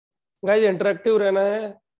Guys interactive रहना है,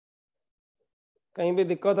 कहीं भी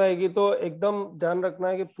दिक्कत आएगी तो एकदम ध्यान रखना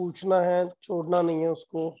है कि पूछना है, छोड़ना नहीं है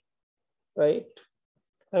उसको, राइट।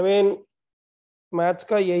 आई मीन मैथ्स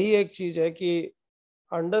का यही एक चीज है कि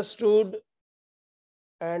understood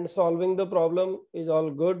and solving the problem is all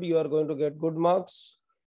good, you are going to get good marks.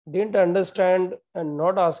 Didn't understand and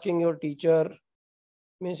not asking your teacher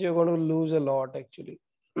means you're going to lose a lot actually.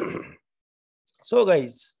 So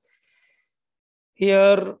guys,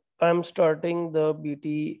 here I'm starting the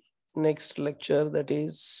BT next lecture, that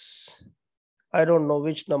is, I don't know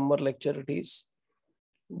which number lecture it is,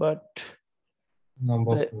 but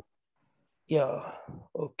Number the, 4. yeah,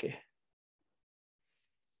 okay.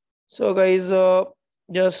 So guys,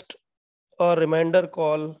 just a reminder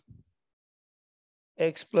call,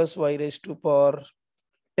 x plus y raised to power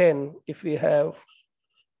 10 if we have,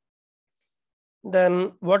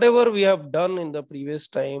 then whatever we have done in the previous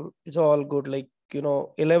time is all good. Like,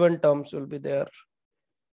 11 terms will be there.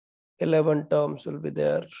 11 terms will be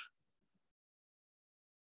there.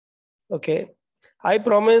 Okay. I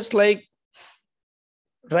promise, like,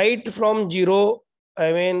 right from zero,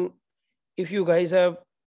 I mean, if you guys have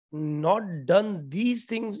not done these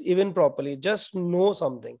things even properly, just know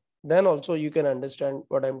something, then also you can understand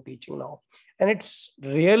what I'm teaching now. And it's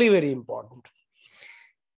really very important.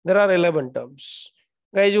 There are 11 terms.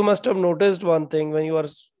 Guys, you must have noticed one thing when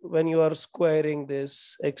you are squaring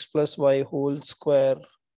this x plus y whole square,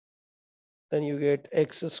 then you get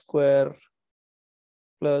x square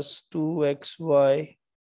plus 2xy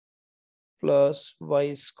plus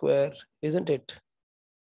y square, isn't it?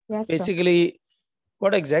 Yes, sir. Basically,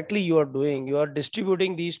 what exactly you are doing, you are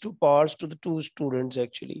distributing these two parts to the two students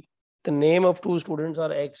actually. The name of two students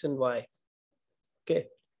are x and y. Okay.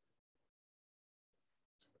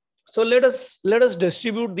 So let us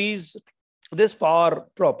distribute this power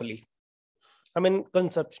properly. I mean,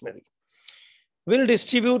 conceptually. We'll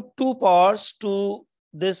distribute two powers to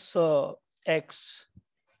this x,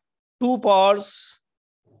 two powers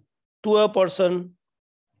to a person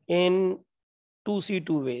in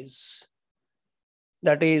 2C2 ways.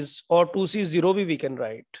 That is, or 2C0 we can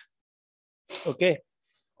write. Okay.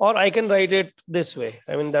 Or I can write it this way.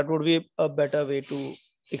 I mean, that would be a better way to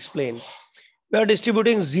explain. We are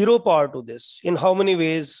distributing 0 power to this. In how many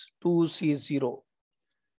ways? 2C0.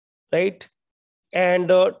 Right? And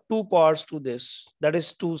 2 parts to this, that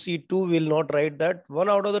is 2C2 will not write that, one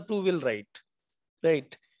out of the two will write,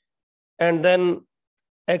 right? And then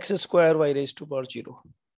x square y raised to power 0.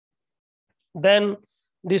 Then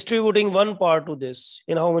distributing 1 part to this,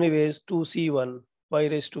 in how many ways? 2C1 y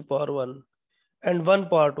raised to power 1, and 1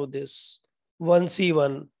 part to this,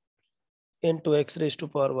 1C1 into x raised to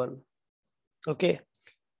power 1. Okay.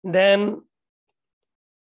 Then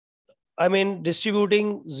I mean,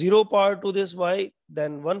 distributing 0 power to this y,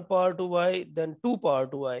 then 1 power to y, then 2 power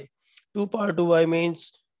to y. 2 power to y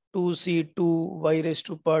means 2C2 y raised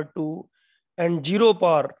to power 2, and 0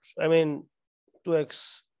 power, I mean,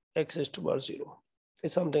 2x raised to power 0.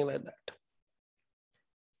 It's something like that.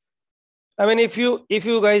 I mean, if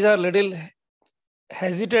you guys are little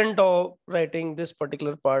hesitant of writing this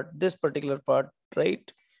particular part,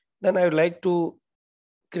 right? Then I would like to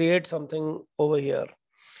create something over here.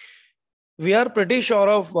 We are pretty sure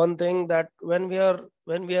of one thing, that when we are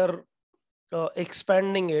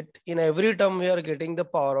expanding it, in every term we are getting the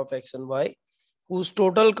power of x and y, whose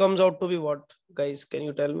total comes out to be what, guys? Can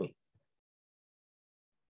you tell me?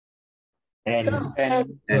 Sir,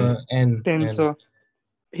 N. 10, sir.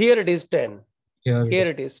 Here it is 10. Here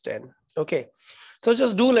it is 10. Okay. So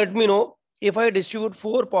just do let me know, if I distribute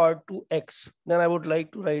 4 power to x, then I would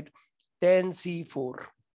like to write 10C4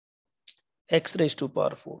 x raised to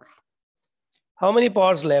power 4. How many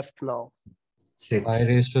powers left now? 6. Y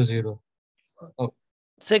raised to 0. Oh.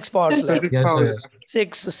 6 powers left. Yes, sir,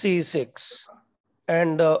 yes. 6C6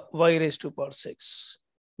 and y raised to power 6.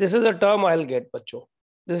 This is a term I'll get, Bacho.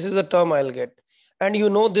 This is the term I'll get. And you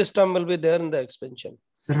know this term will be there in the expansion.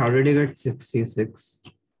 Sir, how did you get 6C6?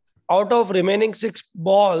 Out of remaining 6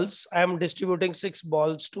 balls, I am distributing 6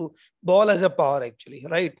 balls to ball as a power actually,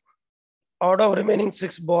 right? Out of remaining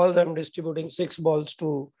 6 balls, I'm distributing 6 balls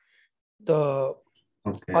to the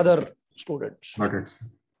other students. Got it.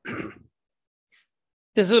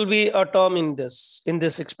 This will be a term in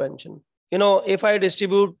this expansion. You know, if I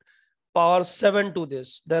distribute power 7 to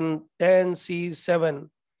this, then 10C7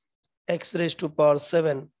 x raised to power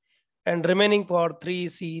 7, and remaining power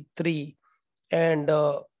 3C3 and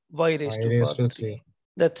y raised to power 3.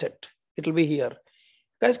 That's it. It will be here.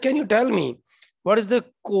 Guys, can you tell me what is the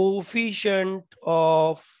coefficient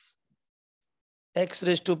of x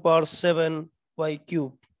raised to power 7 y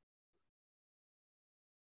cube?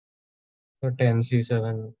 So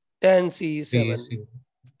 10C7, 10C7. 3C.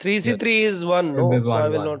 3C3 is 1, Will be no? So I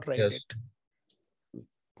 1, will 1. not write Yes. it.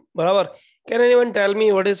 Barabar. Can anyone tell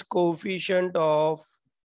me what is coefficient of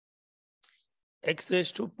x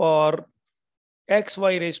raised to power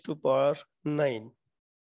xy raised to power 9?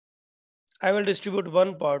 I will distribute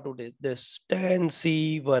one part to this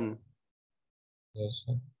 10C1 Yes,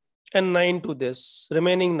 sir. and 9 to this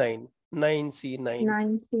remaining 9C9.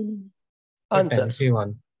 19. Answer.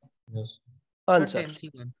 10C1. Yes. Answer.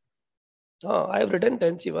 10C1. Oh, I have written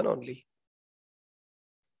 10C1 only.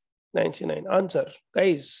 9C9. Answer.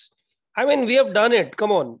 Guys, I mean, we have done it.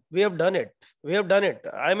 Come on. We have done it. We have done it.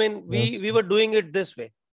 I mean, Yes. we were doing it this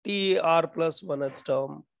way. TR plus 1th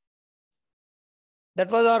term. That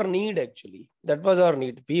was our need actually. That was our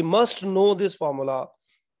need. We must know this formula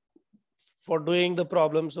for doing the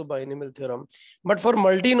problems of binomial theorem. But for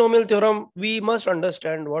multinomial theorem, we must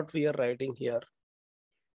understand what we are writing here.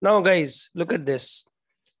 Now, guys, look at this.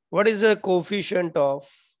 What is the coefficient of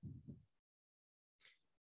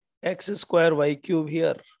x square y cube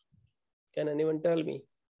here? Can anyone tell me?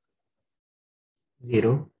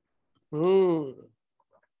 0.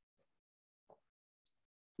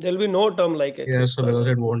 There'll be no term like x Yes, so square. because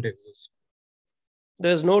it won't exist.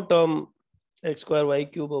 There's no term x square y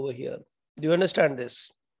cube over here. Do you understand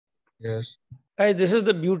this? Yes. Guys, this is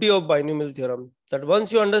the beauty of binomial theorem, that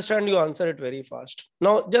once you understand, you answer it very fast.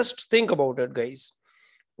 Now, just think about it, guys.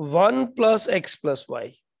 1 plus x plus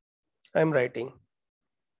y. I'm writing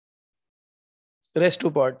raised to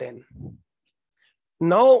power 10.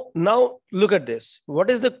 Now look at this. What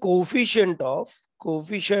is the coefficient of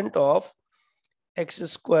x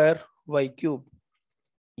square y cube?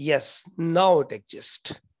 Yes, now it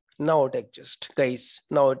exists. Now it exists, guys.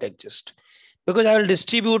 Now it exists. Because I will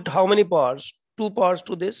distribute how many powers? 2 powers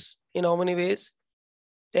to this. In how many ways?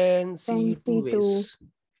 10C2 ways.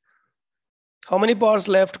 How many powers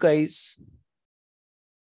left, guys?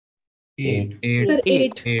 8.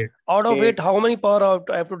 8. Out of 8, how many power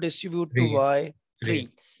I have to distribute to 3. y? 3.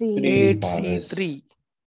 3. 8C3.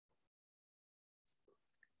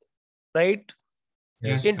 Right?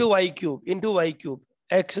 Yes. Into y cube. Into y cube.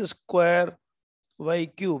 X square y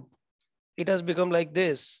cube. It has become like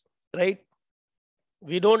this. Right?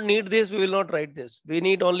 We don't need this. We will not write this. We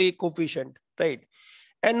need only coefficient. Right?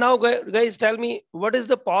 And now, guys, tell me, what is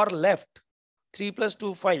the power left? 3 plus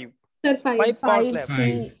 2, 5. Sir, 5. 5 powers left.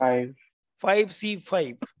 5C.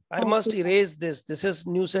 5C5. I must erase this. This is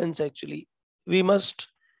nuisance actually. We must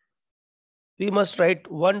write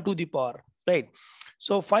 1 to the power, right?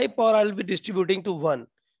 So 5 power I'll be distributing to 1.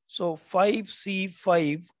 So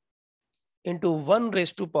 5C5 into 1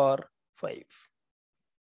 raised to power 5.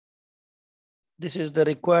 This is the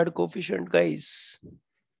required coefficient, guys.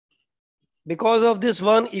 Because of this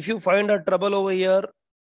one, if you find a trouble over here,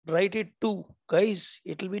 write it 2. Guys,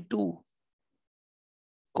 it will be 2.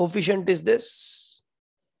 Coefficient is this.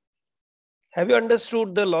 Have you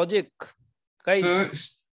understood the logic,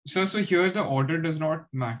 guys? So here the order does not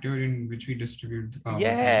matter in which we distribute the powers.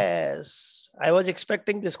 Yes, I was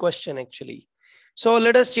expecting this question actually. So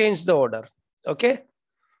let us change the order. Okay,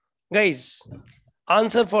 guys,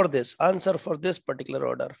 answer for this particular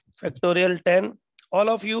order. Factorial 10. All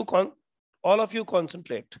of you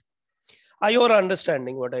concentrate. Are you all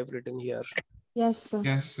understanding what I've written here? Yes, sir.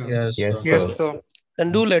 Yes, sir. Yes. Yes, Sir. sir.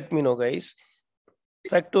 Then do let me know, guys.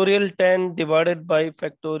 Factorial 10 divided by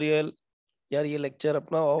factorial. यार ये lecture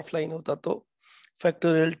अपना offline होता तो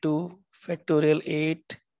factorial 2, factorial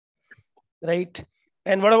 8, right?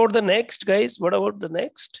 And what about the next, guys? What about the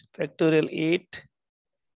next? Factorial 8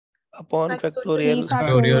 upon factorial.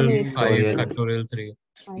 Factorial 5, Factorial. factorial 3.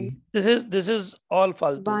 5. This is all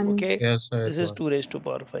faltu. 1. Okay. Yes, sir. This is 2 raised to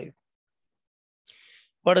power 5.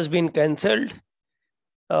 What has been cancelled?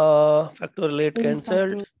 Factorial 8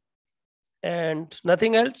 cancelled. And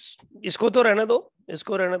nothing else. इसको तो रहने दो.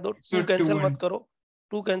 इसको रहने दो. 2 cancel मत करो.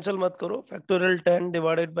 2 cancel मत करो. Factorial 10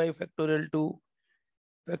 divided by factorial 2.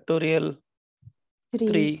 Factorial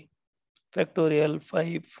 3. Factorial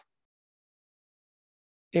 5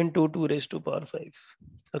 into 2 raised to power 5.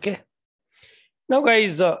 Okay. Now,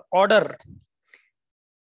 guys, order.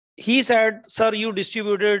 He said, sir, you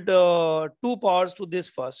distributed 2 powers to this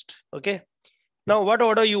first. Okay. Now, what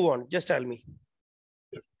order you want? Just tell me.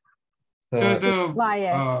 So the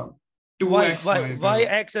YX. 2x,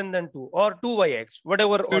 yx and then 2 or 2yx,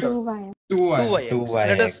 whatever So order. 2Y. 2y.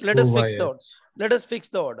 2yx. Let us fix the order. Let us fix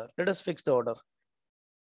the order. Let us fix the order.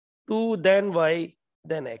 2 then y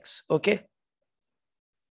then x. Okay.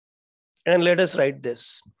 And let us write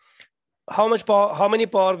this. How much power? How many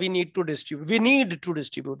power we need to distribute? We need to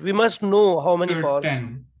distribute. We must know how many So powers.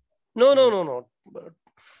 10. No.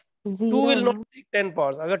 2 will not no? take 10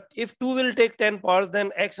 powers. If 2 will take 10 powers,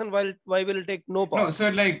 then x and y will take no No, powers.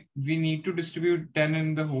 sir, like we need to distribute 10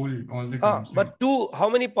 in the whole, all the terms. right? But 2, how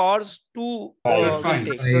many powers 2 Five. will Five.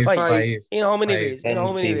 take? Five, Five. five, In how many five. ways? In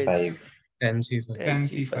how many ways? 10C5.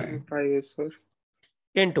 10C5. 5, yes, sir.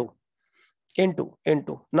 Into.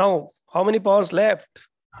 Now, how many powers left?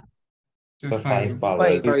 So So 5. 5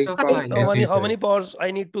 powers. Five. Five Now, powers. how many powers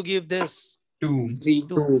I need to give this? 2. 3.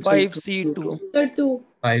 2. 5C2. Sir, 2.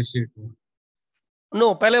 5C2.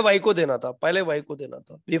 No, पहले y को देना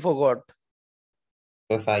था. We forgot.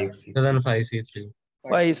 So 5C. So then 5C3.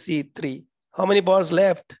 5C3. How many powers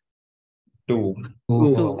left? 2. 2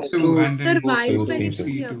 Two. powers. 2 and Sir, then go y to को पहले C2. क्या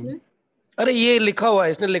किया आपने? अरे ये लिखा हुआ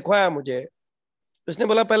है, इसने लिखवाया मुझे. इसने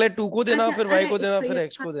बोला पहले 2 को देना, अच्छा, फिर y को अरे, देना, सही फिर है,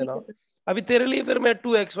 x को हाँ, देना. ठीक है, सर. अभी तेरे लिए फिर मैं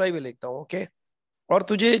 2xy भी लिखता हूँ. ओके, और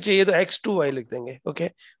तुझे चाहिए तो x2y लिख देंगे. Okay,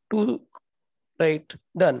 2, right,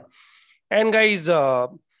 done. And guys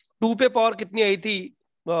 2 पे पावर कितनी आई थी?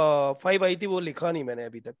 5 आई थी, वो लिखा नहीं मैंने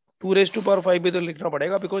अभी तक. 2 raised to power 5 भी तो लिखना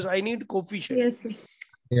पड़ेगा, because I need coefficient. Yes, sir.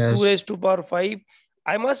 2 Yes. raised to power 5.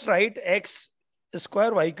 I must write x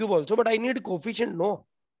square y cube also, but I need coefficient. No,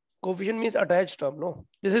 coefficient means attached term. No,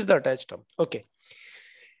 this is the attached term. Okay.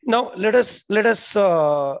 Now let us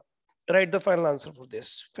write the final answer for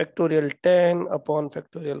this. Factorial 10 upon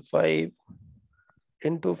factorial 5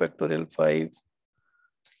 into factorial 5.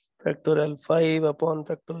 Factorial 5 upon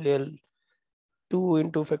factorial 2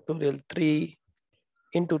 into factorial 3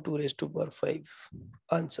 into 2 raised to power 5.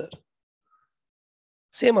 Answer.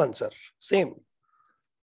 Same answer. Same.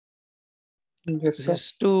 Yes, This sir.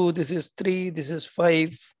 is 2, this is 3, this is 5,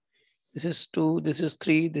 this is 2, this is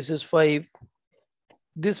 3, this is 5.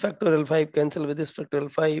 This factorial 5 cancel with this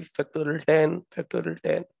factorial 5, factorial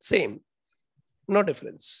 10, same. No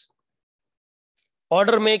difference.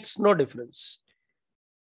 Order makes no difference.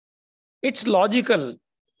 It's logical,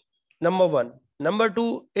 number one. Number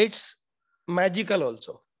two, it's magical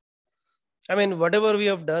also. I mean, whatever we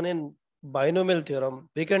have done in binomial theorem,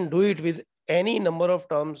 we can do it with any number of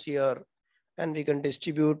terms here, and we can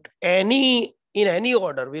distribute in any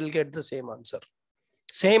order, we'll get the same answer.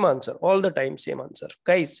 Same answer, all the time, same answer.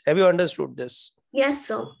 Guys, have you understood this? Yes,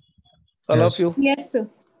 sir. All Yes. of you? Yes, sir.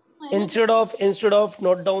 Instead of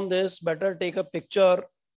note down this, better take a picture,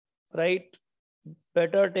 right?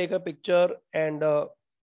 Better take a picture and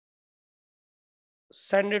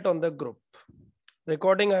send it on the group.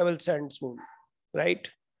 Recording I will send soon, right?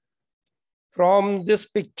 From this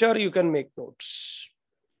picture, you can make notes.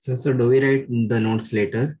 So do we write the notes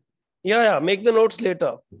later? Yeah, make the notes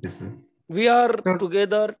later. Okay, sir. We are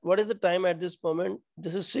together. What is the time at this moment?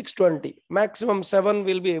 This is 6:20. Maximum 7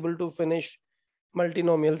 will be able to finish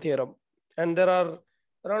multinomial theorem. And there are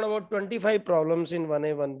around about 25 problems in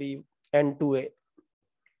 1A, 1B, and 2A,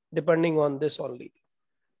 depending on this only.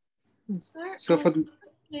 Sir, So for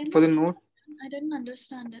the note, I didn't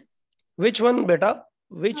understand it. Which one, beta?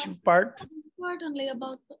 Which part? Part only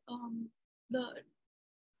about the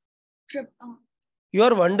trip. You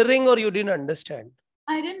are wondering or you didn't understand?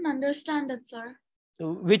 I didn't understand it, sir.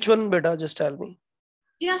 Which one, beta? Just tell me.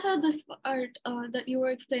 Yeah, sir, this part that you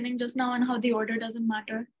were explaining just now and how the order doesn't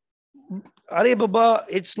matter. Are Baba,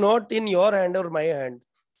 it's not in your hand or my hand.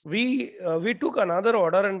 We took another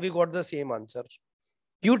order and we got the same answer.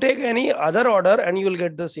 You take any other order and you will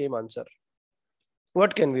get the same answer.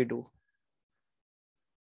 What can we do?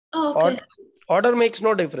 Oh, okay. Order makes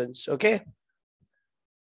no difference. Okay.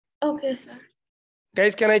 Okay, sir.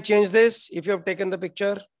 Guys, can I change this if you have taken the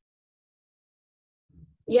picture?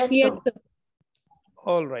 Yes, Yes, sir.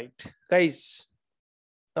 All right, guys.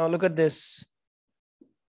 Now look at this.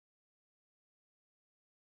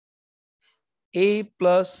 A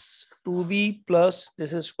plus 2B plus,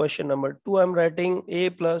 this is question number 2. I'm writing A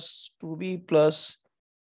plus 2B plus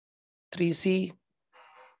 3C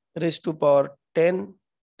raised to power 10,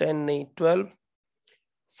 12.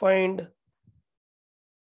 Find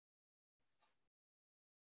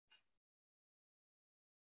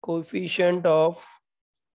coefficient of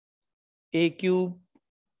A cube,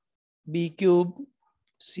 B cube,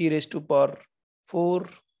 C raised to power 4,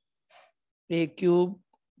 A cube,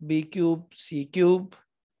 B cube, C cube,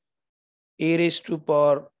 A raised to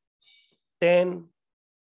power 10,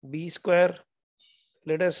 B square.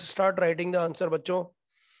 Let us start writing the answer, bachcho.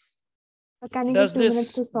 Can you Does give 2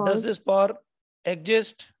 minutes to solve? this power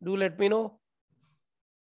exist? Do let me know.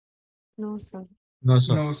 No, sir. No,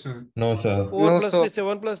 sir. No, sir. no, sir. 4 No, plus sir. 3,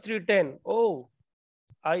 7 plus 3, 10. Oh,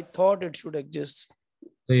 I thought it should exist.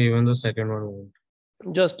 So even the second one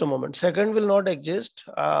won't. Just a moment. Second will not exist.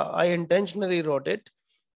 I intentionally wrote it,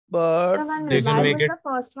 but So when They why can make would it- the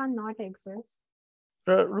first one not exist?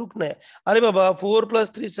 रुकना है. अरे बाबा 4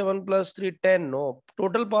 plus 3 7 plus 3 10. No,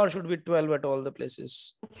 total power should be 12 at all the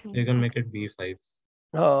places. अच्छा. You can make it B5.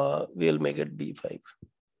 We'll make it B5.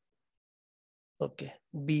 Okay,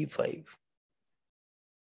 B5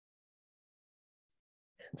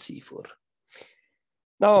 and C4.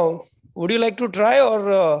 Now, would you like to try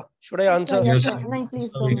or should I Yes, answer? sir, yes, Yes, sir. sir. No,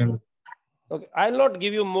 please So we don't. can, Okay, I'll not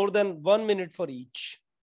give you more than 1 minute for each.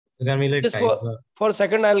 you can be like Just type for a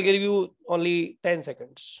second, I'll give you only 10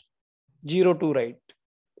 seconds. 0 to right.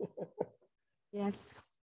 Yes.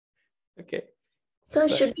 Okay. So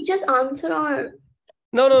should we just answer or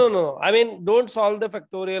No. I mean, don't solve the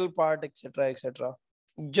factorial part, etc., etc.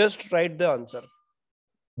 Just write the answer.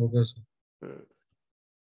 Okay, sir. Hmm.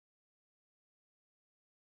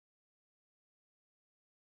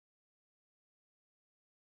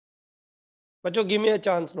 Bacho, give me a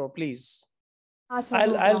chance now, please. Sir,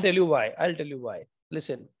 I'll tell you why.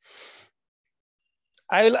 Listen.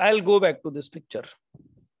 I'll go back to this picture.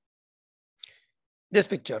 This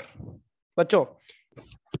picture. Bacho,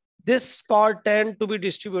 this part tend to be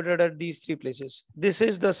distributed at these three places. This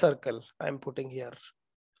is the circle I'm putting here.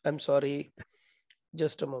 I'm sorry.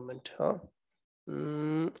 Just a moment.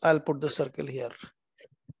 I'll put the circle here.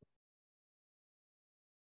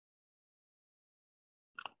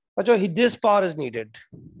 Bacho, this power is needed.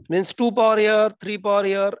 Means 2 power here, 3 power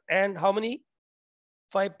here, and how many?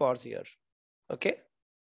 5 powers here. Okay.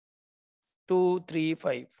 2, 3,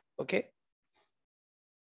 5. Okay.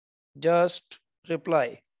 Just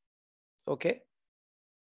reply. Okay.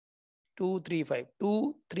 2, 3, 5.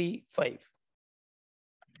 2, 3, 5.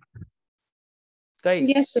 Guys.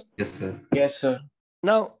 Yes, sir. Yes, sir. Yes, sir.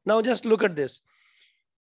 Now just look at this.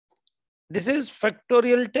 This is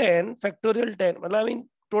factorial 10. Factorial 10. Well, I mean,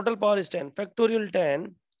 total power is 10. Factorial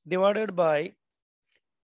 10 divided by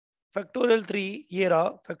factorial 3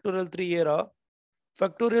 era, factorial 3 era,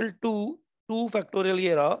 factorial 2 factorial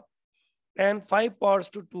era, and 5 powers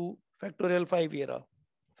to 2 factorial 5 era.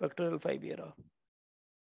 Factorial 5 era.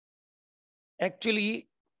 Actually,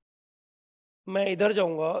 मैं इधर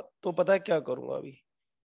जाऊंगा तो पता है क्या करूंगा अभी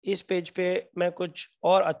इस पेज पे मैं कुछ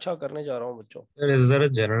और अच्छा करने जा रहा हूं बच्चों. Is there a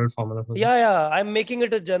general formula for this? Yeah, I'm making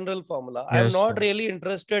it a general formula. I'm Yes, not sir. really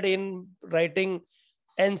interested in writing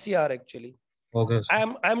NCR actually. Okay,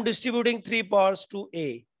 sir. I'm distributing 3 powers to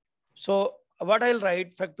A. So what I'll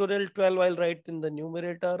write, factorial 12 I'll write in the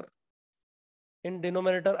numerator. In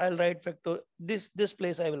denominator I'll write this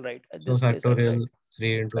place I will write. So factorial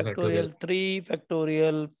 3 into Factorial 3,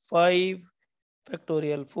 factorial 5,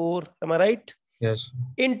 factorial 4. Am I right? Yes.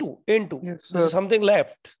 Into. Yes, This is something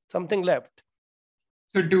left.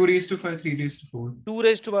 So 2 raised to 5, 3 raised to 4. 2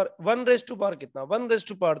 raised to power 1 raised to power kitna? 1 raised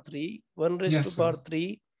to power 3, 1 raised Yes, to sir. power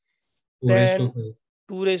 3, 2 raised to then 5.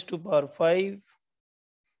 2 raised to power 5,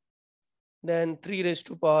 then 3 raised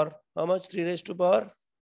to power, how much? 3 raised to power?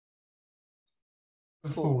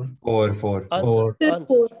 4. 4.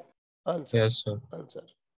 Answer. Yes, sir. Answer.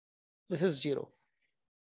 This is 0.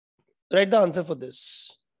 Write the answer for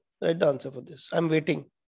this. I'm waiting.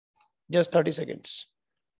 Just 30 seconds.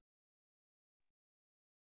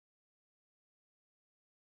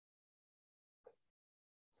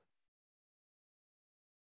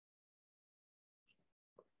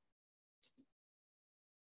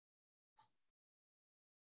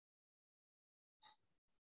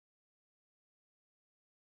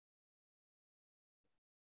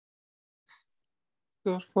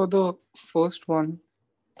 So for the first one,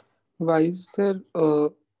 why is there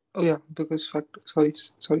oh yeah, because sorry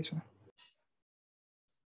sir.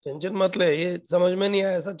 Tension मत ले, ये समझ में नहीं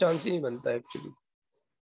आया ऐसा chance ही नहीं बनता actually.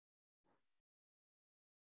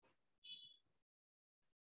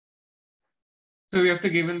 So we have to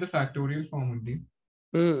give in the factorial form only.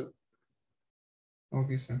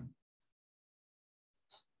 Okay, sir.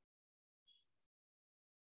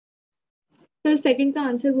 Sir, second का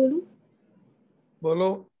आंसर बोलूं? बोलो.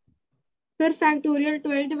 Sir, factorial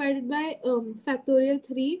 12 divided by factorial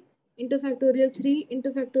 3 into factorial 3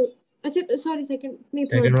 into factorial. Sorry, second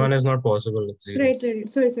one is not possible. It's 0. Right. Sorry.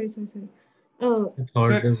 The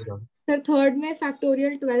third is wrong. Sir, third में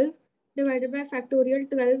factorial 12 divided by factorial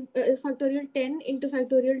 12, factorial 10 into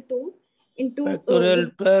factorial 2 into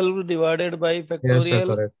factorial 12 divided by Yes, sir.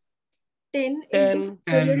 factorial Correct. 10 10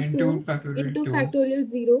 into into factorial 2 factorial into 2. factorial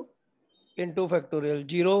 0, into factorial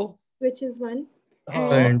 0. which is 1.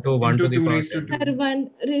 Into 1 to Into the 2 power raised to 10. 2. Sir,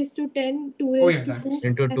 1 raised to 10, 2 Oh, raised yeah, to that's 2,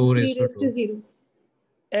 into and 2 3 raised to raised to 2. 0.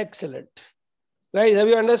 Excellent. Guys, have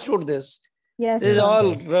you understood this? Yes, This is sir.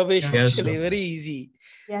 all sir. rubbish Yes, actually. sir. Very easy.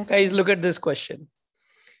 Yes, Guys, sir. look at this question.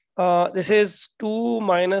 This is 2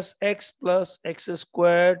 minus x plus x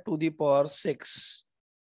squared to the power 6.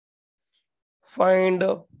 find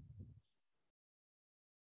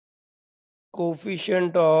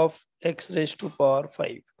coefficient of x raised to power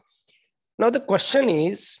 5. Now the question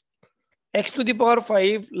is x to the power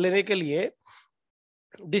 5 लेने के लिए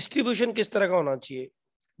distribution किस तरह का होना चाहिए?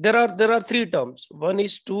 There are three terms. One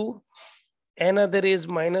is 2, another is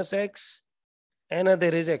minus x, another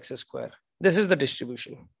is x square. This is the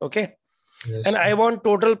distribution. Okay. Yes. And I want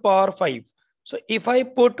total power 5. So if I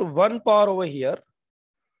put one power over here,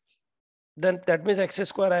 then that means x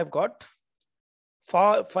square I have got.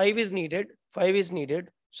 5 is needed. 5 is needed.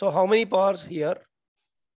 So how many powers here?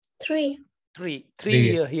 3. 3 Three.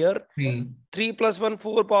 here. 3. 3 plus 1,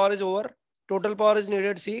 4 power is over. Total power is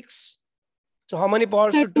needed 6. So how many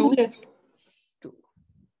powers to 2? 2.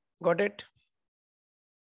 Got it?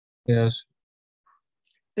 Yes.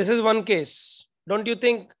 This is one case. Don't you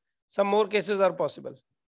think some more cases are possible?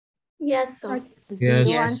 Yes, sir. 0 Yes. and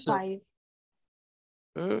Yes, sir.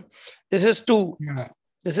 5. This is 2. Yeah.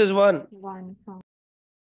 This is 1. 1.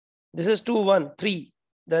 This is 2, 1, 3.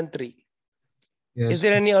 Then 3. Yes. Is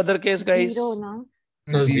there any other case, guys? 0 now.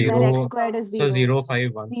 So Zero. Where x 0. squared is So 0. 0,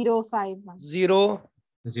 5, 1. 0, 5, 1. 0,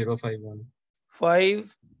 0, 5, 1.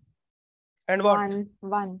 5, and what? 1,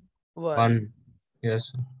 1. 1. 1.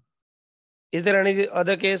 Yes. Is there any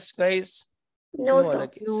other case, guys? No, other sir.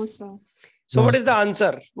 case. No, sir. So No, what is sir. the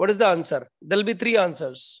answer? What is the answer? There'll be 3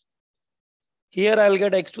 answers. Here I'll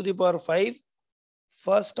get x to the power 5.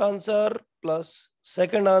 First answer plus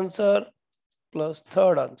second answer plus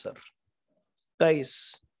third answer.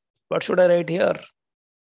 Guys, what should I write here?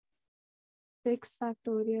 6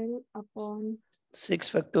 factorial upon 6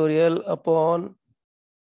 factorial upon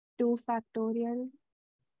 2 factorial,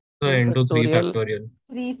 So 2 into 3 factorial. factorial.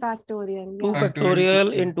 3 factorial. 2 Yeah.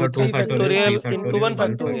 factorial into Or 2 3 factorial, factorial into 1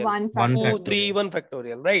 1 Into factorial. 1 1 2, factorial. 3, 1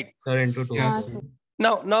 factorial, right? Sir, into 2. Yes, Ah, sir.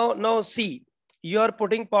 sir. Now see, you are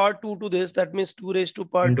putting power 2 to this. That means 2 raised to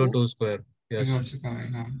power Into 2. 2 square. Yes. Is also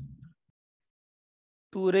coming. Huh?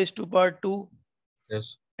 2 raised to power 2.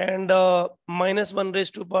 Yes. And minus 1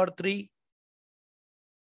 raised to power 3.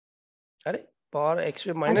 Arey, power x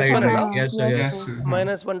minus Right, 1 right. and Yes, sir. Yes, Yes. Yes, sir.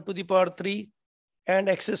 minus 1 to the power 3 and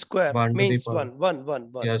x square 1 to the means power. 1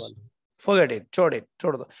 1 1 Yes. 1. Forget it,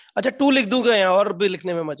 छोड़ दो. अच्छा 2 लिख दूंगा यहाँ और भी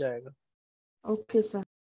लिखने में मजा आएगा. Okay, sir.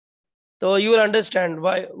 So you will understand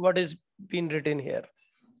why what is being written here.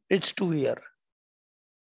 It's 2 here.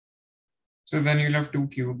 So then you'll have 2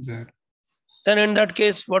 cubes there. Then in that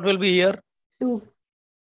case, what will be here? 2.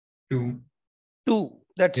 2. 2.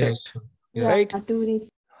 That's Yes. it. Sir. Yeah, Right? 2 is.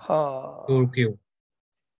 Ha. 2 cube.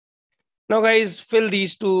 Now guys, fill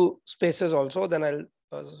these 2 spaces also. Then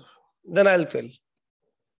I'll fill.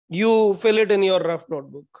 You fill it in your rough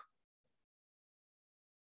notebook.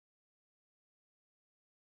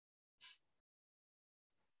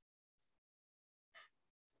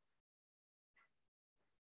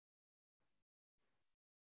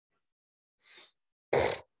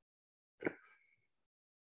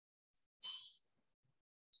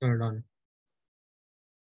 Sir, done.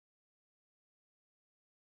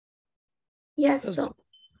 Yes, Yes. sir.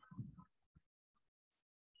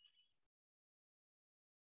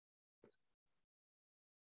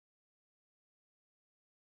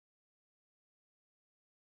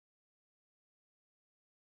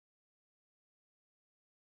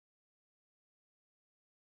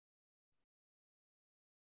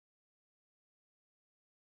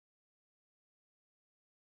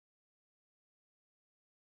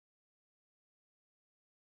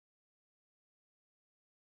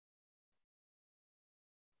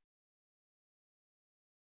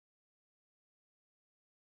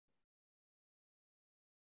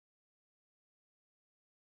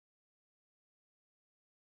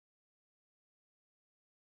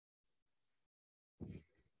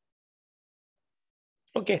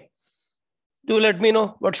 Okay. Do let me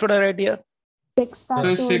know what should I write here. 6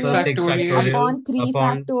 So 6 factorial 6 factorial upon 3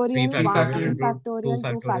 upon 3 factorial, 1 factorial factorial, 2 into 2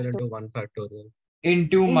 factorial factorial. into 1 factorial.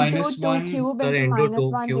 into Into minus 2 1 cube Sir, into into minus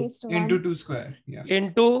 2 1 cube raised to 1. into 2 square. Yeah.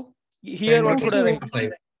 Into here, what 2 should I write?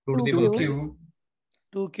 5. 2 to the 2 power Two 5. cube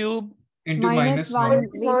 2 cube into minus minus 1 1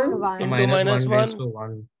 raised to 1. into minus 1 raised 1 to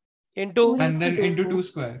 1 into. 2 and raised then to 2. into 2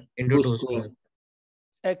 square. into 2 2 square. square.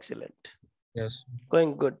 Excellent. Yes.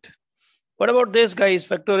 Going good. What about this, guys?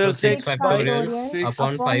 Factorial So 6 6 by factorial Six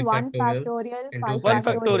upon 5 1 factorial factorial, into 5 1 5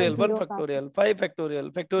 factorial, 1 0 factorial, 5 factorial,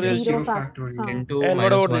 factorial Yes. 0 0 cube. factorial. into And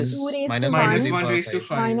what minus about 1 this? 2 raised to minus 1 to 1 minus the 1 power raised to 5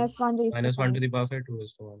 5 minus 1 raised minus to 1 to 5. the power 5 2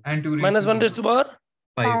 is to 1 and 2 raised Minus to 1 raised 0 to power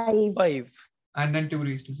 5. 5. and then 2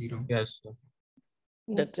 raised to 0. Yes.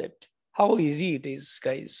 That's it. How easy it is,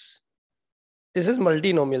 guys. This is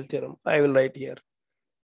multinomial theorem. I will write here.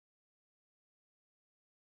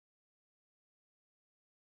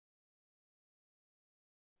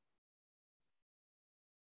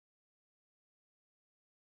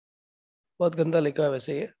 बहुत गंदा लिखा है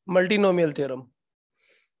वैसे ये, multinomial theorem,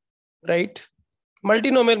 right?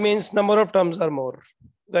 Multinomial means number of terms are more,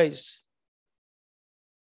 guys.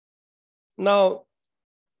 Now,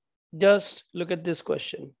 just look at this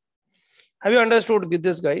question. Have you understood with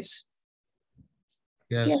this, guys?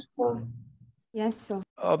 Yes. Yes, sir. Yes, sir.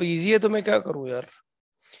 अब easy है तो मैं क्या करूं यार?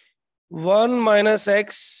 1 minus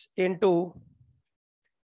x into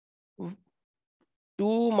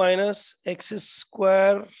 2 minus x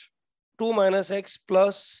square, 2 minus x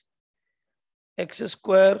plus x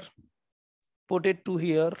square, put it to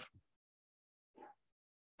here,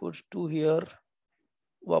 put to here,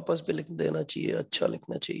 वापस भी लिख देना चाहिए, अच्छा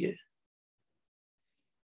लिखना चाहिए.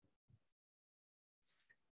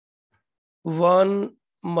 1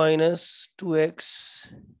 minus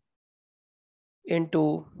 2x into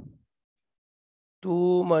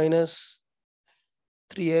 2 minus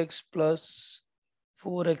 3x plus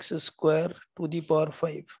 4x square to the power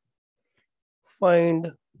 5.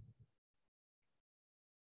 Find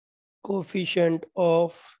coefficient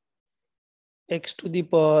of x to the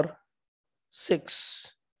power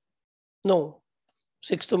 6. No,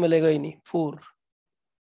 6 तो मिलेगा ही नहीं, 4.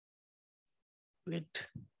 Wait.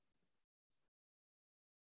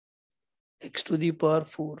 x to the power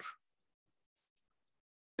 4.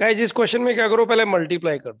 Guys इस क्वेश्चन में क्या करो, पहले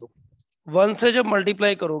मल्टीप्लाई कर दो. 1 से जब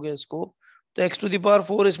मल्टीप्लाई करोगे इसको तो x to the power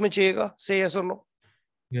 4 इसमें चाहिएगा. Say yes or no?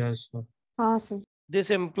 Yes, sir. हाँ sir. This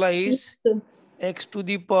implies x to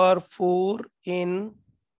the power 4 in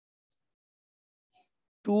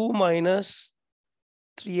 2 minus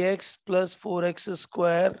 3x plus 4x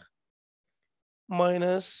square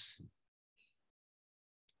minus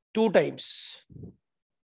 2 times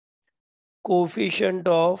coefficient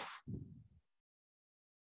of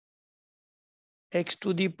x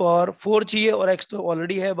to the power 4 चाहिए और x तो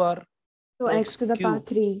already है बाहर, So x to the power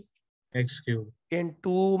 3. X cube. in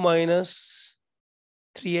 2 minus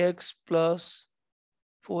 3x plus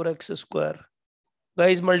 4x square.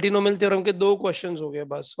 Guys multinomial theorem के 2 questions हो गए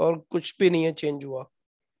बस, और कुछ भी नहीं है चेंज हुआ.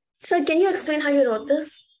 Sir, can you explain how you wrote this?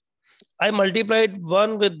 I multiplied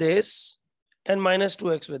 1 with this and minus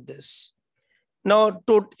 2x with this. Now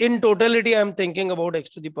in totality I am thinking about x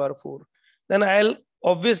to the power 4. Then I'll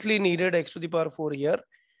obviously needed x to the power 4 here,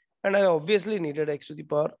 and I obviously needed x to the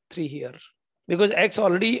power 3 here because x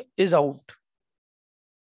already is out.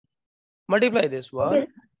 Multiply this one. Yes.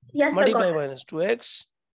 Yes, sir. Multiply Got it. minus 2x.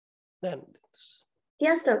 Then this.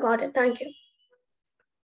 Yes, sir. Got it. Thank you.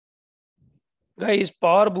 Guys,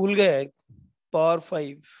 power भूल गए हैं. Power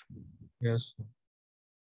 5. Yes, sir.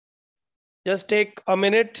 Just take a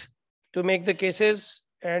minute to make the cases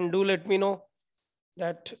and do let me know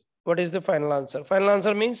that what is the final answer. Final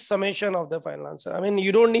answer means summation of the final answer. I mean,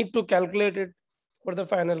 you don't need to calculate it for the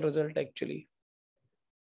final result actually.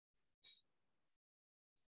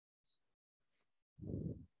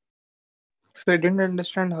 So I didn't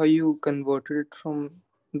understand how you converted it from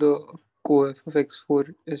the coef of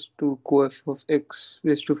x4 is to coef of x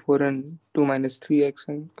raised to 4 and 2 minus 3x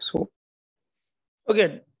and so.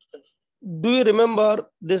 Okay. Do you remember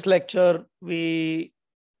this lecture? We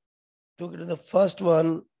took the first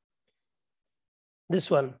one,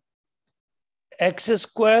 this one, x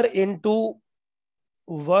square into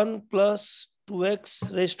 1 plus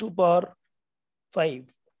 2x raised to power 5.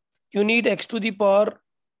 You need x to the power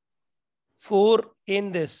 4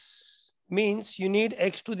 in this. Means you need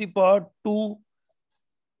x to the power 2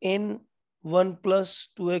 in 1 plus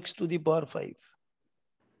 2x to the power 5.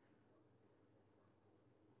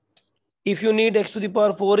 If you need x to the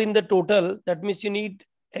power 4 in the total, that means you need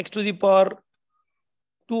x to the power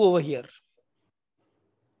 2 over here.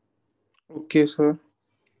 Okay, sir.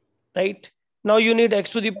 Right? Now you need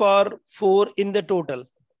x to the power 4 in the total.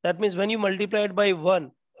 That means when you multiply it by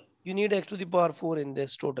 1, you need x to the power 4 in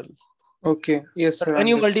this total. Okay. Yes, sir. But when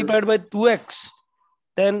you understood. multiply it by 2x,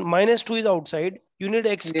 then minus 2 is outside. You need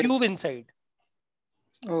x Yes. cube inside.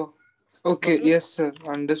 Oh, okay. Okay. Yes, sir.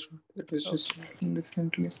 Understood. It was just written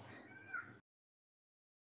differently.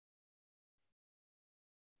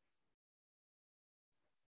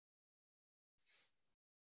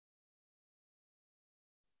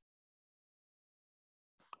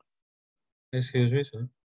 Excuse me, sir.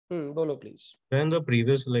 Bolo, please. Then the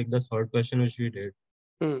previous, like the third question which we did,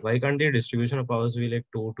 why can't the distribution of powers be like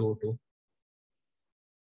 2, 2, 2?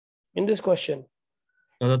 In this question,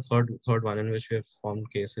 So the third one in which we have formed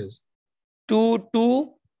cases. 2,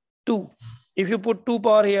 2, 2. If you put 2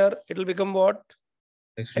 power here, it will become what?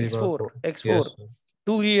 X to the power x4. 4. x4. Yes, sir.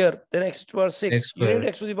 2 here, then x to the power 6. X You need squared.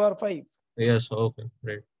 x to the power 5. Yes, okay,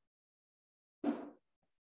 right.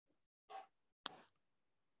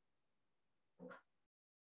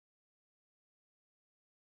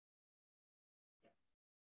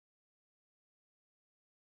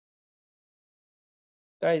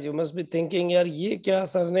 Guys you must be thinking यार ये क्या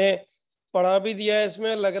sir ने पढ़ा भी दिया है,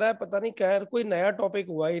 इसमें लग रहा है पता नहीं क्या है, कोई नया टॉपिक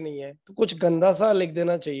हुआ ही नहीं है। तो कुछ गंदा सा लिख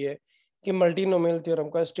देना चाहिए कि मल्टीनोमियल थ्योरम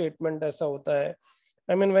का स्टेटमेंट ऐसा होता है।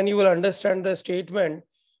 I mean, when you will understand the statement,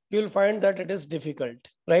 you will find that it is difficult,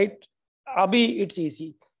 right? Abhi, it's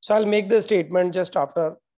easy. So I'll make the statement just after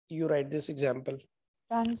you write this example.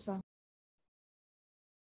 Done, sir.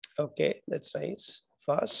 Okay, let's rise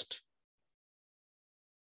fast.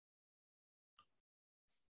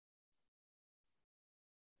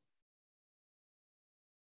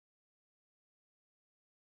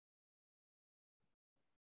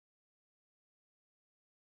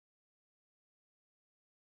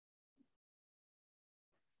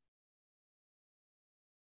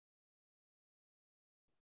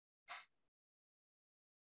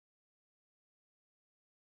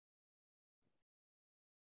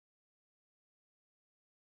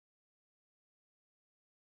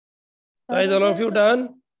 Guys, all of you done?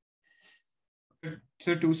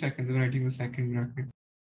 So 2 seconds. I'm writing the second bracket.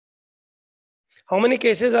 How many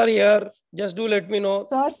cases are here? Just do let me know.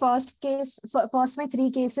 Sir, first में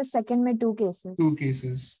 3 cases, second में 2 cases. 2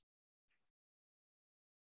 cases.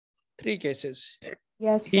 3 cases.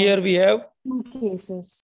 Yes, sir. Here we have 2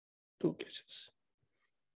 cases. 2 cases.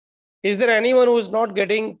 Is there anyone who is not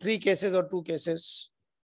getting 3 cases or 2 cases?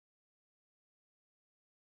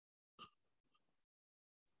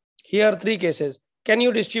 Here 3 cases. Can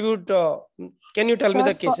you distribute? Can you tell me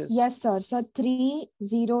the cases? Yes, sir. So 3,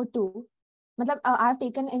 0, 2. Matlab, I have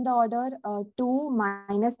taken in the order 2,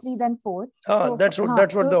 -3, then 4. So, that's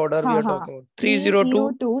what the order we are talking about. 3, 0,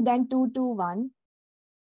 2. Then 2, 2, 1.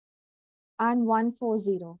 And 1, 4,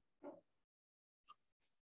 0.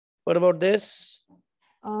 What about this?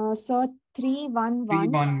 So 3, 1, 1. 3,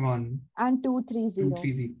 1, 1. And 2, 3, 0. 2,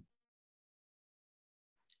 3, 0.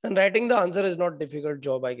 And writing the answer is not difficult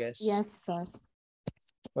job, I guess. Yes, sir.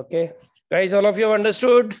 Okay. Guys, all of you have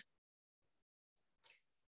understood?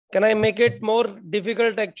 Can I make it more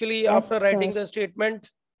difficult actually Yes, after writing the statement?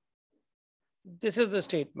 This is the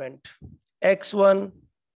statement. X1.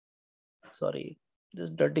 Sorry, this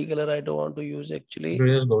dirty color I don't want to use actually. You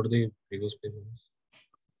just go to the previous page.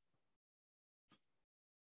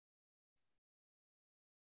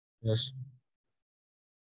 Yes.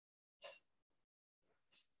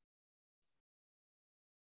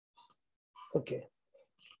 Okay.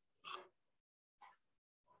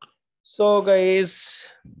 So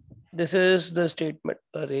guys, this is the statement.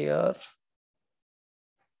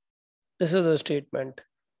 This is a statement.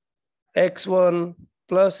 X1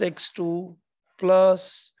 plus X2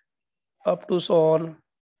 plus up to so on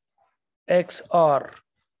XR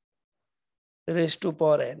raised to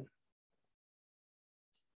power n.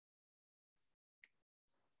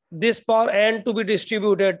 This power n to be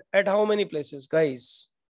distributed at how many places, guys?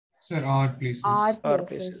 Sir, R places. R R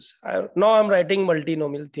places. places. Now I'm writing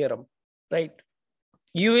multinomial theorem, right?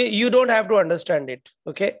 You don't have to understand it,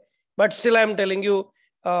 okay? But still I'm telling you,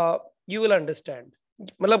 you will understand.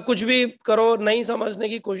 मतलब कुछ भी करो, नहीं समझने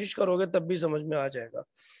की कोशिश करोगे तब भी समझ में आ जाएगा.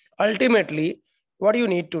 Ultimately, what you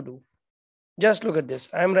need to do? Just look at this.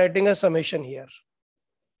 I am writing a summation here,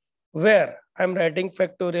 where I am writing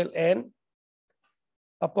factorial n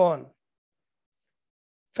upon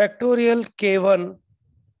factorial k1.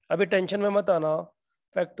 अभी टेंशन में मत आना.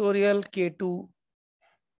 Factorial k2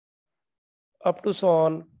 up to so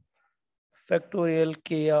on factorial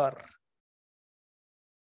kr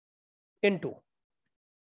into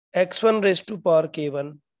x1 raised to power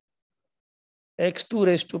k1, x2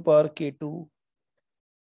 raised to power k2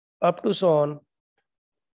 up to so on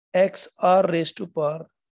xr raised to power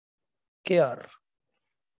kr,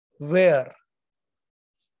 where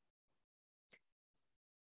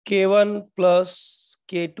k1 plus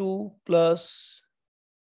k2 plus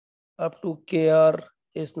up to kr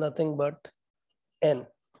is nothing but n.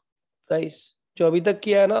 Guys, जो अभी तक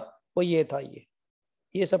किया है ना वो ये था,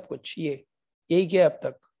 ये सब कुछ यही किया अब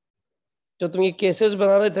तक. जो तुम ये केसेस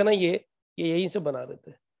बना रहे थे ना ये यहीं से बना रहे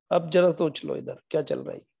थे. अब जरा सोच लो इधर क्या चल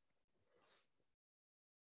रहा है.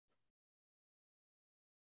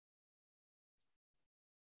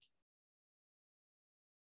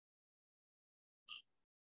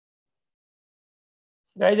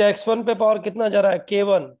 गाइस x1 पे पावर कितना जा रहा है?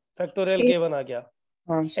 k1 फैक्टोरियल k1 आ गया.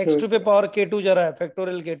 x2 पे पावर k2 जा रहा है,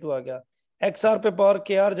 फैक्टोरियल k2 आ गया. xr पे पावर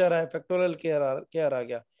kr जा रहा है, फैक्टोरियल kr आ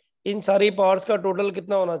गया. इन सारी पावर्स का टोटल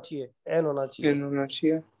कितना होना चाहिए? n होना चाहिए. n होना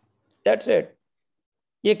चाहिए. That's it.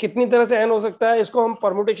 ये कितनी तरह से n हो सकता है इसको हम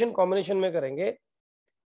परम्यूटेशन कॉम्बिनेशन में करेंगे.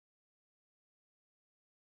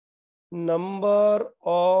 नंबर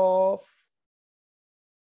ऑफ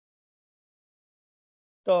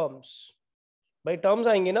टर्म्स, भाई टर्म्स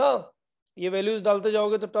आएंगे ना, ये वैल्यूज डालते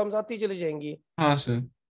जाओगे तो टर्म्स आती चली जाएंगी. हाँ sir.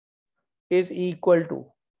 Is equal to,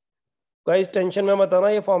 guys tension में मत आना,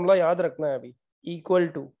 ये फॉर्मूला याद रखना है अभी. Equal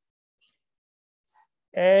to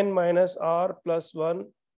n minus r plus 1.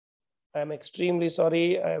 I am extremely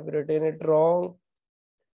sorry, I have written it wrong.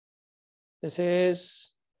 This is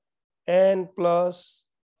n plus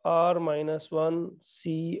r minus 1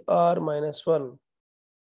 c r minus 1.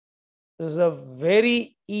 This is a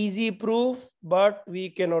very easy proof, but we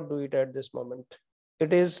cannot do it at this moment.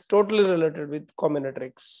 It is totally related with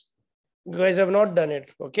combinatorics. You guys have not done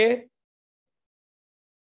it, okay?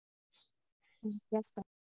 Yes, sir.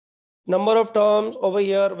 Number of terms over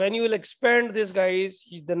here, when you will expand this, guys,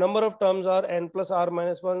 the number of terms are n plus r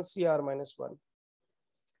minus 1 cr minus 1.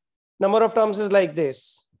 Number of terms is like this.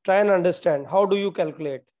 Try and understand. How do you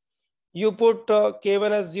calculate? You put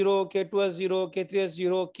k1 as 0, k2 as 0, k3 as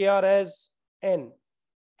 0, kr as n.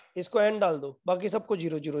 इसको n डाल दो, बाकी सबको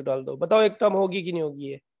 0 0 डाल दो. बताओ एक term होगी कि नहीं होगी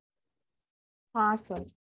ये? हाँ सर.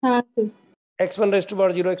 हाँ sir. x1 raised to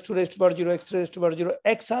power 0, x2 raised to power 0, x3 raised to power 0,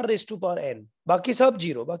 xr raised to power n. बाकी सब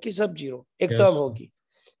 0, बाकी सब 0. एक टर्म होगी.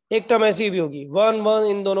 एक टर्म ऐसी भी होगी. 1 1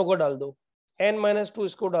 इन दोनों को डाल दो. n minus 2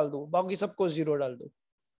 इसको डाल दो. बाकी सबको 0 डाल दो.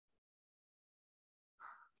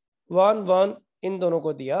 1 1 इन दोनों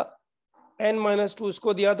को दिया. n minus 2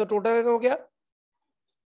 इसको दिया तो टोटल n हो गया.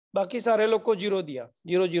 बाकी सारे लोग को 0 दिया.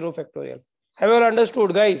 0 0 factorial. Have you all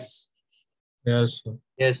understood, guys? Yes, sir.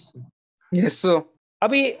 Yes. Yes, sir.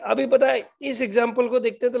 अभी पता है, इस एग्जाम्पल को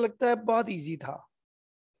देखते हैं तो लगता है बहुत इजी था.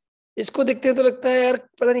 इसको देखते हैं तो लगता है यार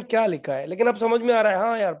पता नहीं क्या लिखा है, लेकिन अब समझ में आ रहा है.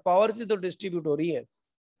 हाँ यार, पावर से तो डिस्ट्रीब्यूट हो रही है.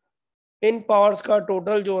 इन पावर्स का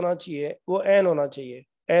टोटल जो होना चाहिए वो n होना चाहिए.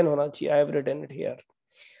 n होना चाहिए. I have written it here.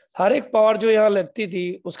 हर एक पावर जो यहाँ लगती थी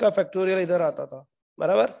उसका फैक्टोरियल इधर आता था.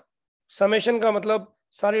 बराबर. समेशन का मतलब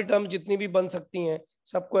सारी टर्म जितनी भी बन सकती हैं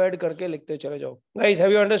सबको ऐड करके लिखते चले जाओ. Guys,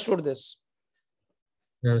 have you understood this?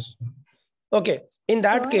 Yes, sir. Okay, in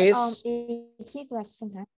that case, एक ही question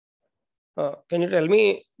है. can you tell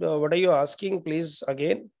me what are you asking, please,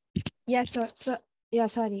 again? Yes, sir. So, yeah,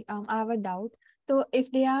 sorry. I have a doubt. So, if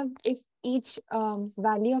each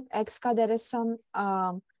value of x का there is some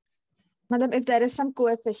मतलब if there is some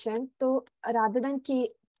coefficient, so rather than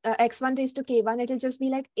x1 raised to k1, it will just be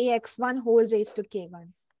like ax1 whole raised to k1.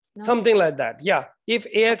 No? Something like that. Yeah. If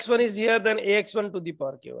ax1 is here, then ax1 to the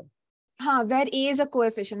power k1. हाँ, where a is a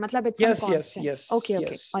coefficient, मतलब it's yes, some constant. yes. Okay.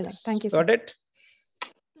 Yes, All right. yes. Thank you, sir. Got it?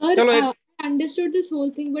 Sir, Chalo, I understood this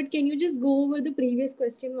whole thing, but can you just go over the previous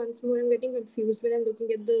question once more? I'm getting confused when I'm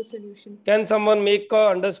looking at the solution. Can someone make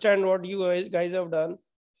understand what you guys have done?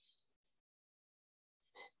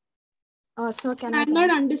 So can I'm not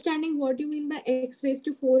understanding what you mean by x raised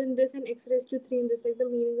to 4 in this and x raised to 3 in this. Like the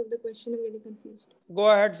meaning of the question, I'm getting confused. Go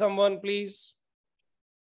ahead, someone, please.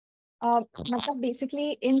 मतलब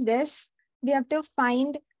basically in this we have to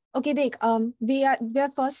find. Okay, देख, we are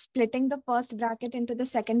first splitting the first bracket into the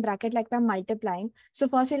second bracket, like we're multiplying. So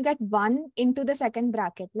first we'll get 1 into the second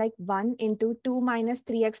bracket, like 1 into 2 minus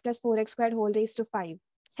 3x plus 4x squared whole raised to 5.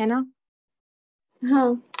 है ना?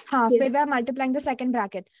 हाँ. हाँ, Yes. फिर we are multiplying the second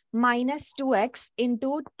bracket, minus 2x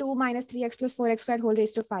into 2 minus 3x plus 4x squared whole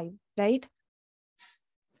raised to 5, right?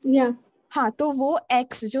 Yeah. हाँ, तो वो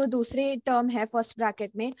x जो दूसरे टर्म है फर्स्ट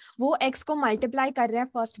ब्रैकेट में, वो x को मल्टीप्लाई कर रहे हैं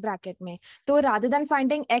फर्स्ट ब्रैकेट में. तो rather than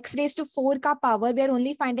finding x raise to 4 का power, we are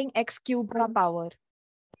only finding x cube का पावर.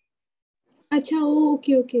 अच्छा,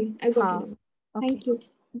 okay. I got it. Okay. Thank you.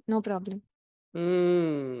 No problem.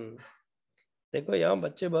 देखो यहाँ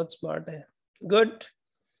बच्चे बहुत स्मार्ट हैं. गुड.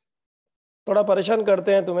 थोड़ा परेशान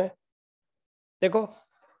करते हैं तुम्हें. देखो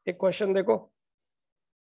एक क्वेश्चन देखो.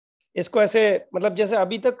 इसको ऐसे मतलब जैसे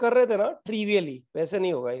अभी तक कर रहे थे ना ट्रिवियली, वैसे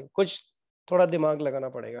नहीं होगा ये. कुछ थोड़ा दिमाग लगाना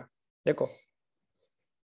पड़ेगा. देखो,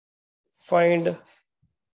 find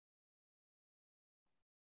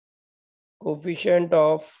coefficient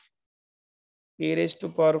of a raised to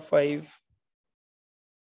power 5,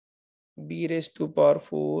 b raised to power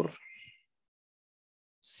 4,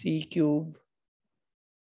 c cube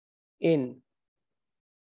in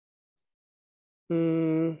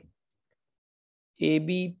ab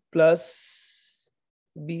plus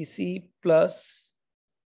bc plus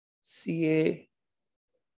ca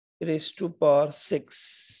raised to power 6.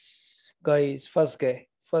 Guys फंस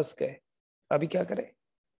गए. अभी क्या करें?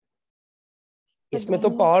 इसमें तो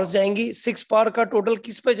पावर्स जाएंगी. 6 पावर का टोटल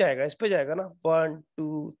किस पे जाएगा? इस पे जाएगा ना. 1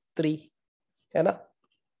 2 3 है ना?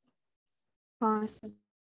 हाँ सर.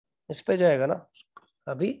 इस पे जाएगा ना.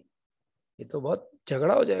 अभी ये तो बहुत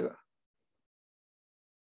झगड़ा हो जाएगा.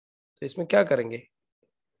 तो इसमें क्या करेंगे?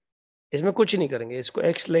 इसमें कुछ नहीं करेंगे. इसको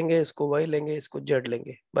x लेंगे, इसको y लेंगे, इसको z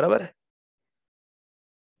लेंगे. बराबर है?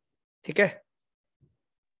 ठीक है.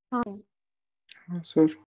 हाँ.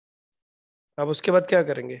 सर अब उसके बाद क्या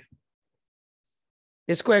करेंगे?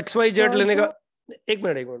 इसको XYZ लेने का, एक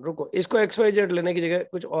मिनट रुको, इसको XYZ लेने की जगह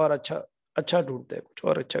कुछ और अच्छा ढूंढते हैं, कुछ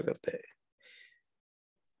और अच्छा करते हैं।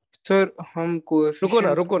 सर हम रुको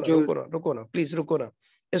ना प्लीज रुको ना।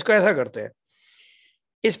 इसको ऐसा करते हैं,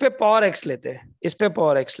 इस पे पावर x लेते हैं, इस पे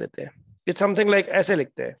पावर x लेते हैं। इट्स समथिंग लाइक ऐसे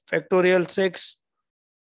लिखते हैं, factorial 6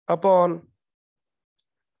 upon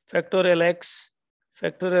factorial x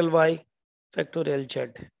factorial y factorial z।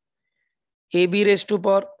 ab raised to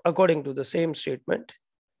power, according to the same statement,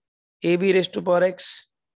 ab raised to power x,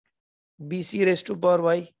 bc raised to power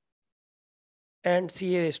y and ca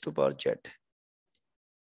raised to power z.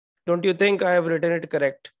 Don't you think I have written it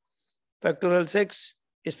correct? Factorial 6,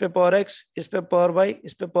 इस पे power x, इस पे power y,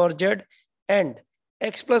 इस पे power z, and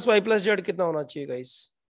x plus y plus z कितना होना चाहिए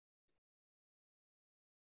guys?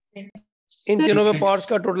 इन तीनों पे पावर्स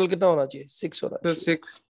का टोटल कितना होना चाहिए? 6 होना चाहिए।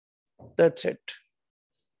 6। That's it.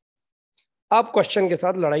 अब क्वेश्चन के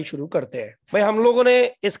साथ लड़ाई शुरू करते हैं। भाई हम लोगों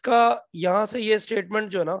ने इसका यहां से ये स्टेटमेंट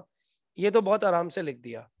जो ना, ये तो बहुत आराम से लिख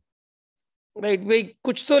दिया, राइट? भाई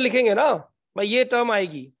कुछ तो लिखेंगे ना भाई, ये टर्म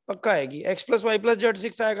आएगी, पक्का आएगी। x plus y plus z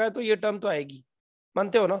 6 आएगा तो ये टर्म तो आएगी,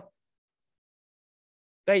 मानते हो ना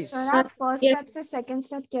गाइस? आप फर्स्ट स्टेप से सेकंड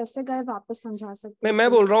स्टेप कैसे गए वापस समझा सकते हैं? मैं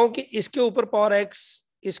बोल रहा हूँ कि इसके ऊपर पावर x,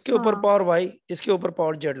 इसके ऊपर पावर y, इसके ऊपर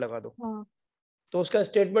पावर z लगा दो, तो उसका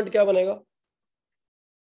स्टेटमेंट क्या बनेगा?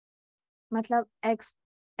 मतलब x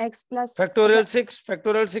प्लस फैक्टोरियल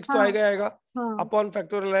 6 तो आएगा upon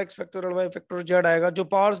factorial x factorial y factorial z आएगा। जो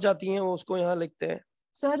पावर्स जाती हैं वो उसको यहाँ लिखते हैं।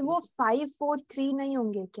 सर वो 5 4 3 नहीं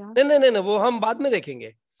होंगे क्या? नहीं, वो हम बाद में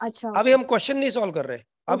देखेंगे। अच्छा, अभी हम क्वेश्चन नहीं सॉल्व कर रहे,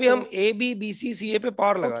 अभी हम ए बी बी सी सी ए पे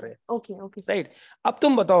पावर लगा रहे हैं। Okay right. अब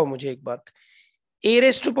तुम बताओ मुझे एक बात, a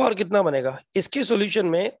रेज़ टू पावर कितना बनेगा इसके सॉल्यूशन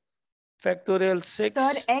में? Factorial 6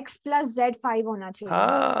 sir x plus z 5 होना चाहिए।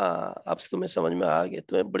 हाँ, अब तुम्हें समझ में आ गया,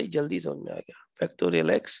 तुम्हें बड़ी जल्दी समझ में आ गया।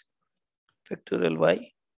 Factorial x factorial y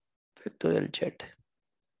factorial z,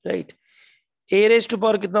 right. a raise to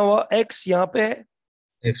power कितना हुआ? x यहाँ पे है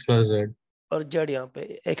x plus z और z यहाँ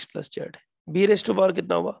पे x plus z। b raise to power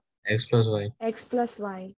कितना हुआ? x plus y x plus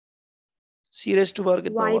y। c raise to power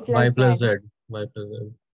कितना हुआ? y plus z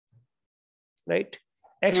right.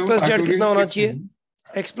 x plus z कितना होना चाहिए?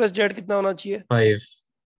 x प्लस z कितना होना चाहिए? 5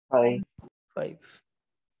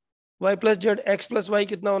 y plus z x plus y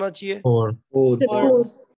कितना होना चाहिए? 4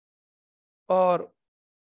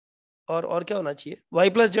 और क्या होना चाहिए? y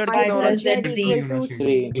प्लस z कितना होना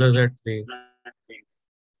चाहिए? plus z 3।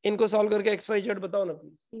 इनको सॉल्व करके x y z बताओ ना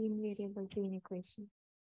प्लीज। 3 variable 3 equation.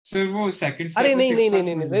 सर वो सेकंड अरे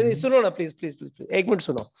नहीं, सुनो ना प्लीज एक मिनट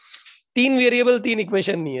सुनो। 3 वेरिएबल 3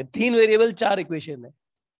 इक्वेशन नहीं है, 3 वेरिएबल 4 इक्वेशन है।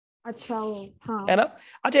 अच्छा हाँ है ना?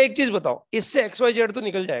 अच्छा एक चीज बताओ, इससे x y z तो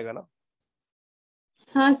निकल जाएगा ना?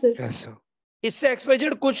 हाँ सर। इससे x y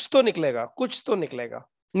z कुछ तो निकलेगा,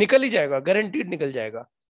 निकल ही जाएगा, गारंटीड निकल जाएगा,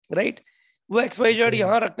 राइट? वो x y z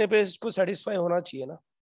यहाँ रखने पे इसको सेटिस्फाई होना चाहिए ना?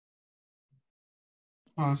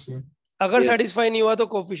 हाँ सर। अगर सेटिस्फाई नहीं हुआ तो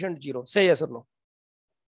कोफिशिएंट 0। सही है सर? नो?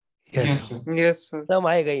 Yes sir. हम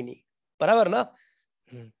आएगा ही नहीं, बराबर ना?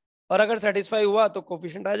 और अगर सेटिस्फाई हुआ तो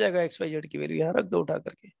कोफिशिएंट आ जाएगा, x y z की वैल्यू यहाँ रख दो उठा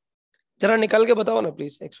करके। जरा निकाल के बताओ ना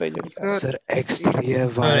प्लीज x y z का। सर x3 है,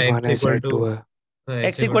 y1 है, z2 है।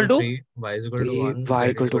 x equal to y is equal to 1, y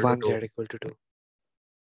equal to 1, z equal to 2,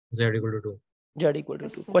 z equal to 2, z equal to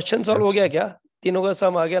 2। Question solve हो गया क्या? तीनों का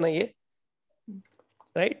सम आ गया ना ये,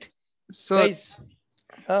 राइट? गाइस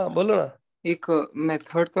हाँ बोलो ना। एक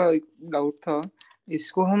मेथड का एक डाउट था,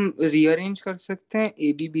 इसको हम रीअरेंज कर सकते हैं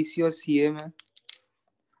ए बी बी सी और सी ए में,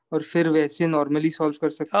 और फिर वैसे नॉर्मली सॉल्व कर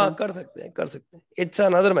सकते हैं? हाँ कर सकते हैं। It's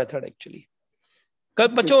another method actually.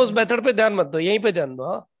 बच्चों उस मेथड पे ध्यान मत दो, यहीं पे ध्यान दो।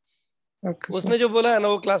 हाँ उसने जो बोला है ना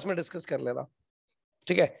वो क्लास में डिस्कस कर लेना,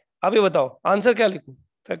 ठीक है? अभी बताओ आंसर क्या लिखूं?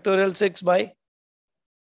 Factorial 6 bye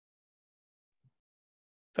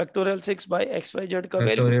x y z का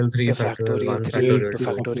value factorial 3 factorial 1 3 into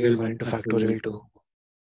factorial 1 into factorial 2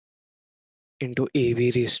 into a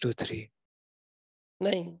b raised to 3।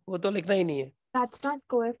 नहीं, वो तो लिखना ही नहीं है। That's not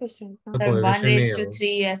coefficient. तो coefficient 1 नहीं raised है to वो।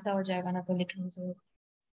 3 ऐसा हो जाएगा ना, तो लिखने से।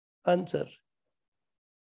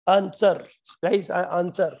 Answer guys,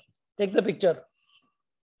 answer. Take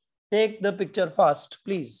the picture fast,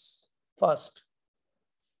 please. Fast.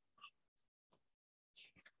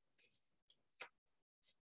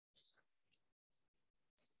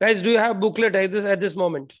 Guys, do you have booklet at this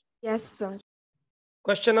moment? Yes sir.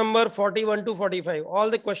 Question number 41 to 45. All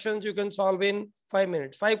the questions you can solve in 5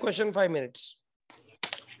 minutes. 5 questions, 5 minutes.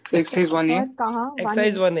 So exercise 1A.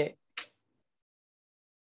 Exercise 1A.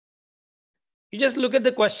 You just look at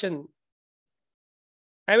the question.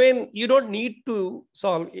 I mean, you don't need to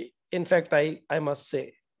solve. in fact, I must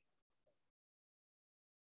say.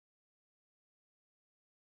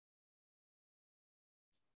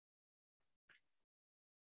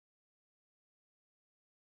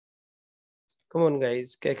 Come on,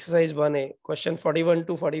 guys. Exercise 1A, question 41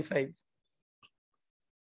 to 45.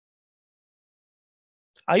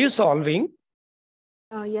 Are you solving?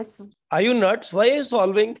 Yes, sir. Are you nuts? Why are you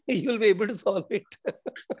solving? You'll be able to solve it.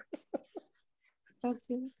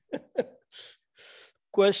 Okay.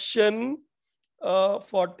 Question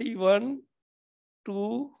 41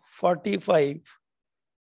 to 45.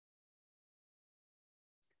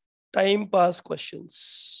 Time pass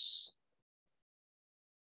questions.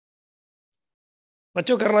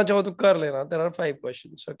 बच्चों करना चाहो तो कर लेना. There are 5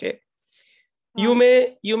 questions. Okay. You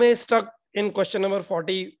may stuck in question number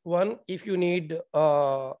 41. If you need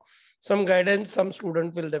some guidance, some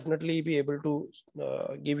student will definitely be able to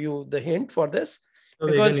give you the hint for this. So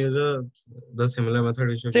because we can use the similar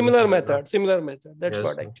method. Similar method. That's yes,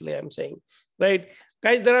 what actually I'm saying. Right,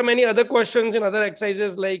 guys. There are many other questions in other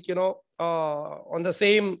exercises, like on the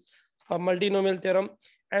same multinomial theorem,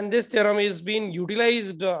 and this theorem is being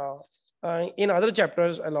utilized in other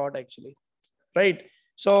chapters a lot actually. Right.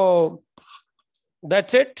 So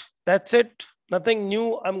that's it. Nothing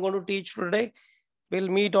new I'm going to teach today. We'll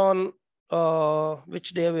meet on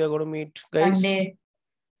which day we are going to meet, guys?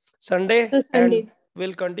 Sunday. And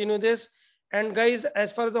we'll continue this. And guys,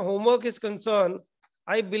 as far as the homework is concerned,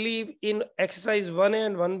 I believe in exercise 1A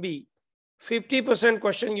and 1B, 50%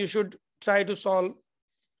 question you should try to solve.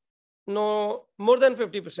 No, more than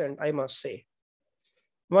 50%, I must say.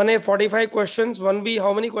 1A, 45 questions. 1B,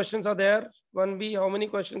 how many questions are there? 1B, how many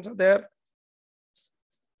questions are there?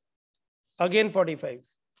 Again 45,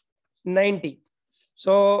 90.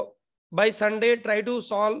 So by Sunday, try to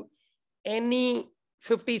solve any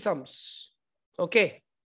 50 sums. Okay.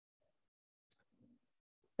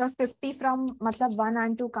 So 50 from matlab 1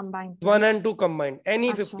 and 2 combined. 1 and 2 combined.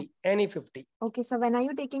 Any 50. Any 50. Okay. So when are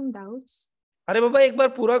you taking doubts? अरे बाबा एक बार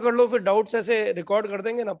पूरा कर लो, फिर doubts ऐसे record कर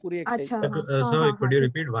देंगे ना पूरी exercise. So could you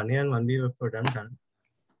repeat 1A and 1B for them?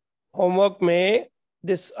 Homework में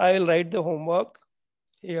this I will write the homework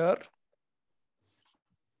here.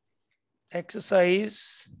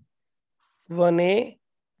 Exercise 1A,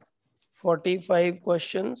 45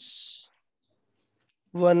 questions.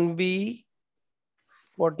 1B,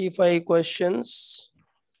 45 questions.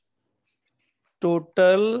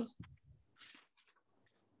 Total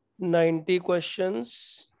 90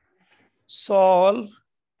 questions. Solve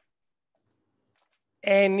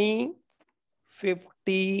any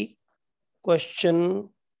 50 question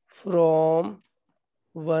from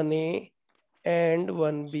 1A and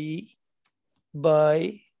 1B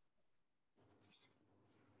by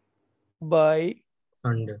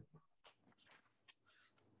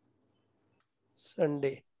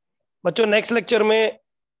Sunday. बच्चों next lecture में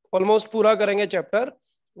almost पूरा करेंगे chapter,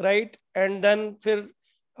 right? And then फिर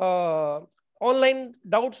online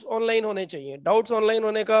doubts online होने चाहिए. Doubts online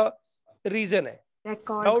होने का reason है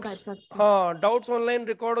डाउट्स ऑनलाइन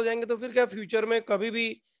रिकॉर्ड हो जाएंगे तो फिर क्या फ्यूचर में कभी भी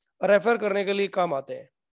रेफर करने के लिए काम आते हैं,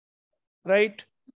 राइट?